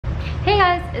Hey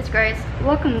guys, it's Grace.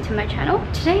 Welcome to my channel.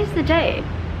 Today's the day.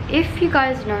 If you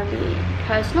guys know me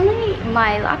personally,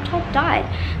 my laptop died.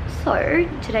 So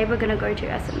today we're gonna go to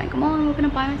SM Megamall and we're gonna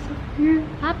buy myself a new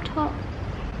laptop.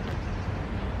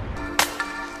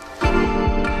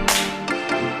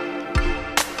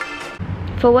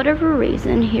 For whatever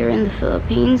reason, here in the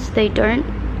Philippines, they don't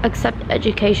accept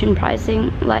education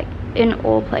pricing like in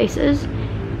all places.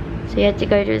 So you had to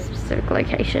go to a specific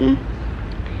location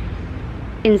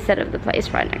instead of the place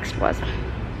right next to us.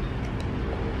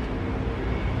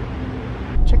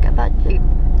 Check out that Jeep.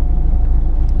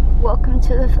 Welcome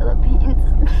to the Philippines.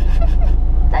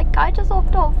 That guy just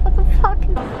hopped off. What the fuck?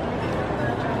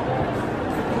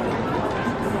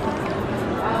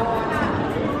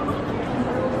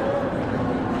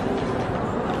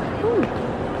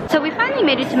 So we finally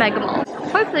made it to Megamall.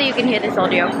 Hopefully you can hear this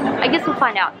audio. I guess we'll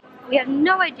find out. We have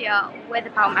no idea where the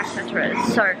Power Mac Center is,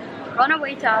 so we're on our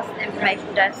way to ask the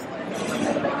information desk.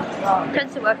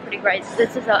 Tends to work pretty great.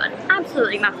 This is an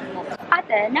absolutely massive mall.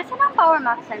 Ate, nasa na Power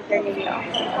Mac Center ninyo?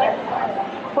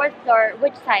 Fourth floor,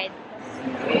 which side?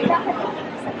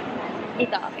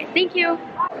 Dito, okay. Thank you.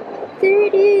 There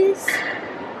it is.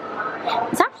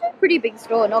 It's actually a pretty big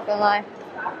store, not gonna lie.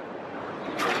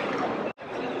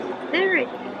 There it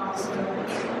is.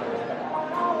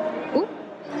 Ooh.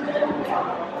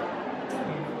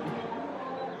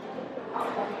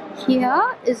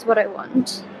 Here is what I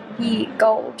want, the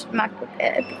gold MacBook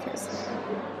Air, because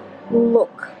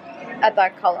look at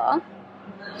that color.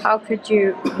 How could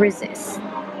you resist?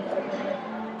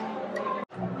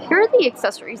 Here are the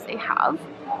accessories they have.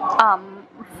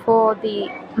 For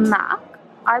the Mac,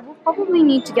 I will probably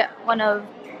need to get one of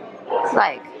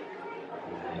like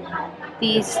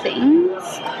these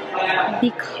things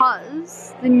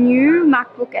because the new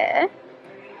MacBook Air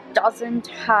doesn't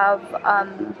have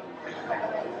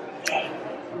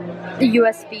the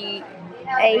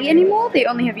USB-A anymore. They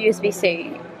only have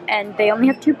USB-C and they only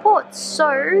have 2 ports, so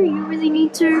you really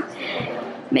need to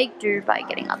make do by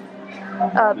getting up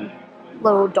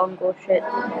little dongle shit,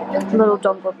 little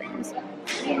dongle things.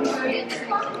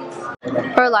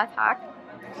 For a life hack,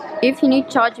 if you need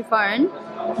to charge your phone,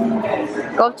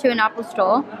 go up to an Apple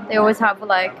store. They always have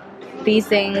like these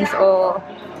things or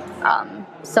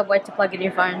somewhere to plug in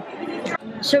your phone.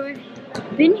 So we've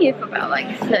been here for about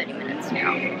like 30 minutes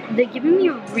now. They're giving me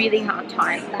a really hard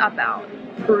time about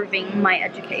proving my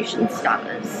education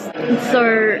status.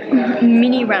 So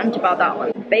mini rant about that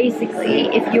one. Basically,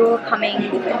 if you're coming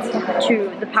to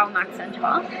the Power Mac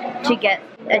Center to get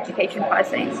education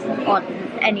pricing on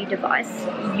any device,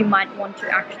 you might want to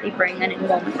actually bring an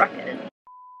enrollment record.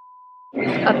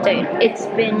 Update. It's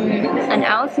been an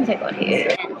hour since I got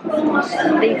here and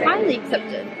they finally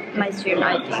accepted my student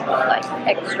ID for like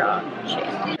extra shit.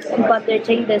 But they're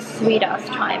taking this sweet ass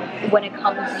time when it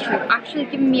comes to actually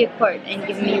giving me a quote and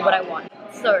giving me what I want.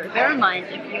 So bear in mind,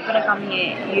 if you're gonna come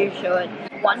here, you should,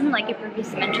 one, like I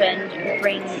previously mentioned,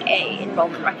 bring a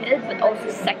enrollment record, but also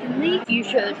secondly, you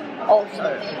should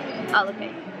also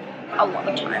allocate a lot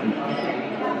of time.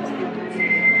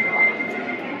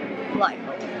 Like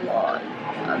a lot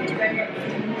of time.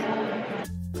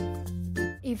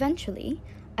 Eventually,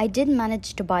 I did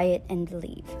manage to buy it and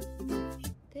leave.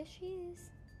 There she is.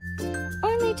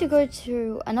 Only to go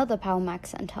to another Power Mac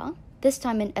Center, this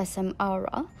time in SM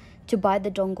Aura, to buy the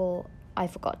dongle I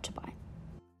forgot to buy.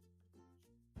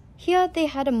 Here they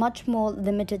had a much more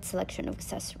limited selection of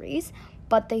accessories,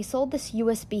 but they sold this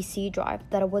USB-C drive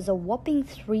that was a whopping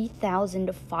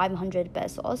 3,500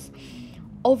 pesos.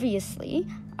 Obviously,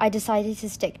 I decided to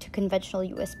stick to conventional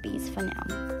USBs for now.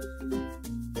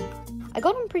 I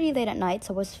got on pretty late at night,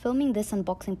 so I was filming this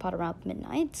unboxing part around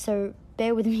midnight, so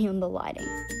bear with me on the lighting.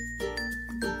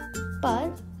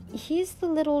 But here's the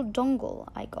little dongle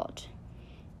I got.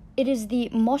 It is the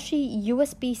Moshi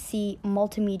USB-C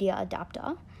multimedia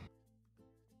adapter.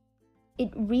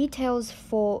 It retails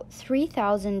for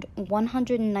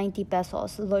 3,190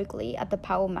 pesos locally at the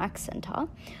Power Mac Center,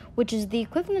 which is the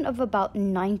equivalent of about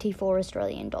 94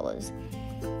 Australian dollars.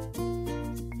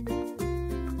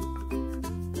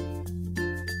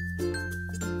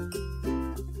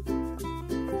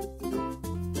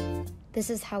 This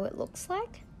is how it looks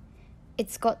like.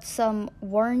 It's got some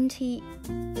warranty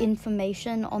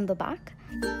information on the back.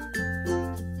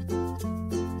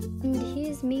 And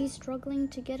here's me struggling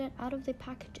to get it out of the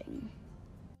packaging.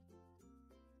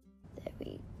 There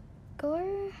we go.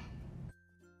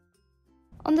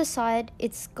 On the side,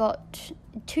 it's got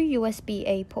 2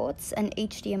 USB-A ports, an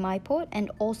HDMI port, and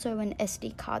also an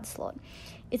SD card slot.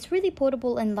 It's really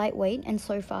portable and lightweight, and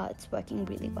so far it's working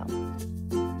really well.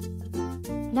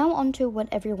 Now on to what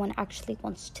everyone actually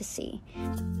wants to see.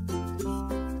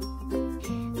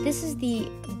 This is the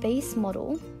base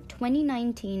model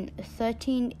 2019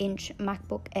 13-inch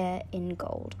MacBook Air in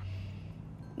gold.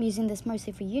 I'm using this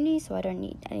mostly for uni, so I don't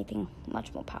need anything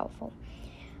much more powerful.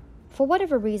 For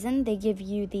whatever reason, they give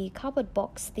you the cardboard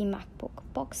box the MacBook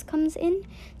box comes in,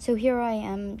 so here I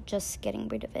am just getting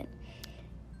rid of it.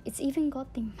 It's even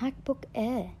got the MacBook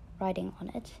Air writing on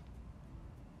it,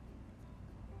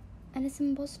 and it's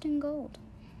embossed in gold.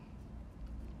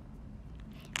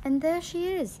 And there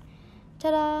she is.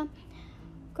 Ta-da!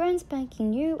 Grand spanking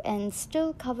new and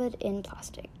still covered in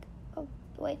plastic. Oh,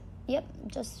 wait. Yep,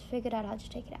 just figured out how to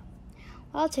take it out.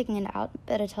 While taking it out,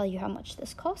 better tell you how much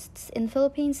this costs. In the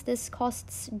Philippines, this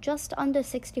costs just under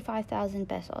 65,000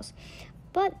 pesos.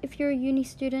 But if you're a uni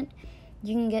student,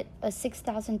 you can get a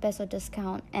 6,000 peso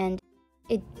discount and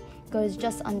it goes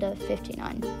just under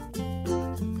 59.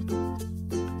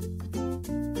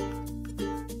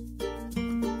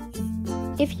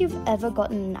 If you've ever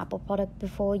gotten an Apple product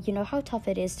before, you know how tough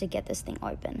it is to get this thing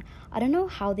open. I don't know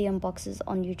how the unboxers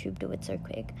on YouTube do it so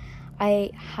quick.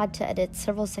 I had to edit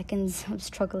several seconds of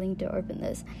struggling to open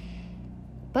this.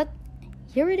 But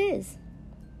here it is,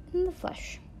 in the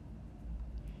flesh.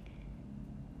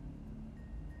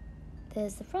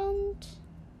 There's the front,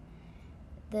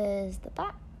 there's the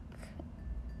back,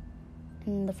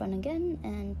 and the front again,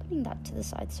 and putting that to the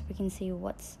side so we can see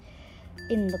what's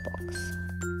in the box.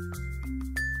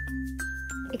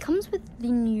 It comes with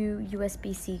the new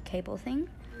USB-C cable thing.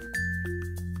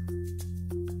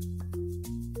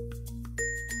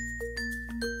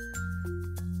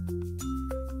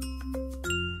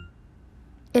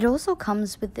 It also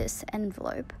comes with this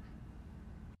envelope.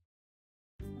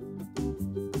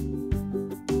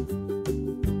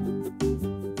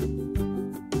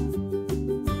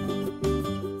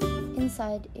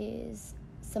 Inside is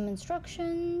some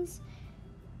instructions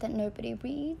that nobody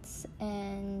reads,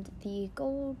 and the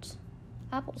gold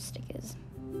Apple stickers.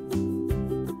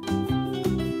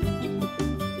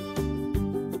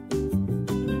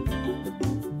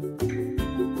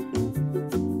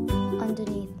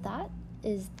 Underneath that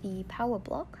is the power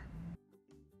block.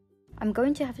 I'm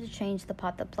going to have to change the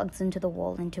part that plugs into the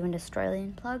wall into an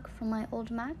Australian plug from my old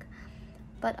Mac,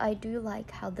 but I do like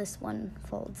how this one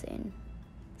folds in.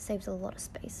 Saves a lot of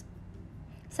space.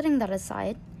 Setting that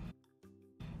aside,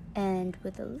 and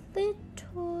with a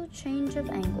little change of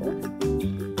angle,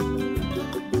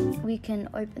 we can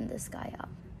open this guy up.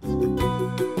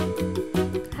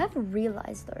 I have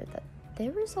realized though that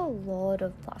there is a lot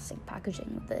of plastic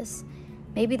packaging with this.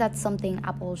 Maybe that's something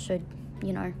Apple should,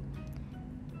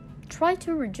 try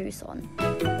to reduce on.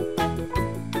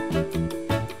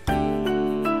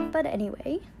 But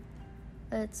anyway,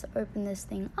 let's open this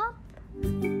thing up.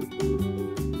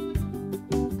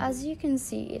 As you can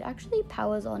see, it actually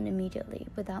powers on immediately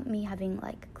without me having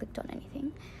clicked on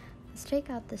anything. Let's take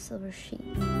out the silver sheet.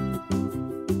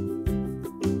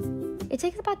 It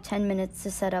takes about 10 minutes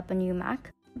to set up a new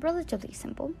Mac, relatively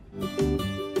simple.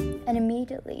 And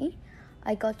immediately,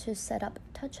 I got to set up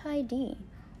Touch ID,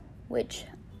 which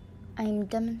I'm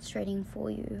demonstrating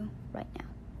for you right now.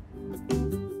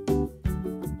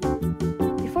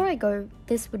 Before I go,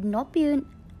 this would not be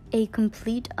a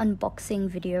complete unboxing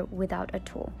video without a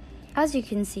tour. As you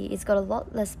can see, it's got a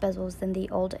lot less bezels than the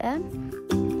old Air.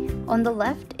 On the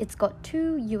left, it's got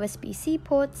 2 USB-C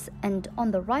ports, and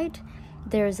on the right,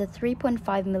 there is a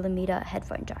 3.5mm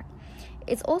headphone jack.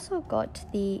 It's also got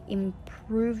the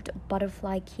improved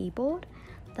butterfly keyboard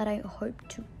that I hope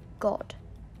to God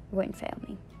won't fail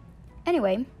me.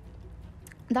 Anyway,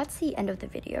 that's the end of the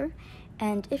video,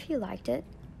 and if you liked it,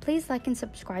 please like and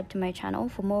subscribe to my channel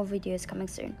for more videos coming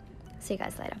soon. See you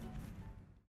guys later.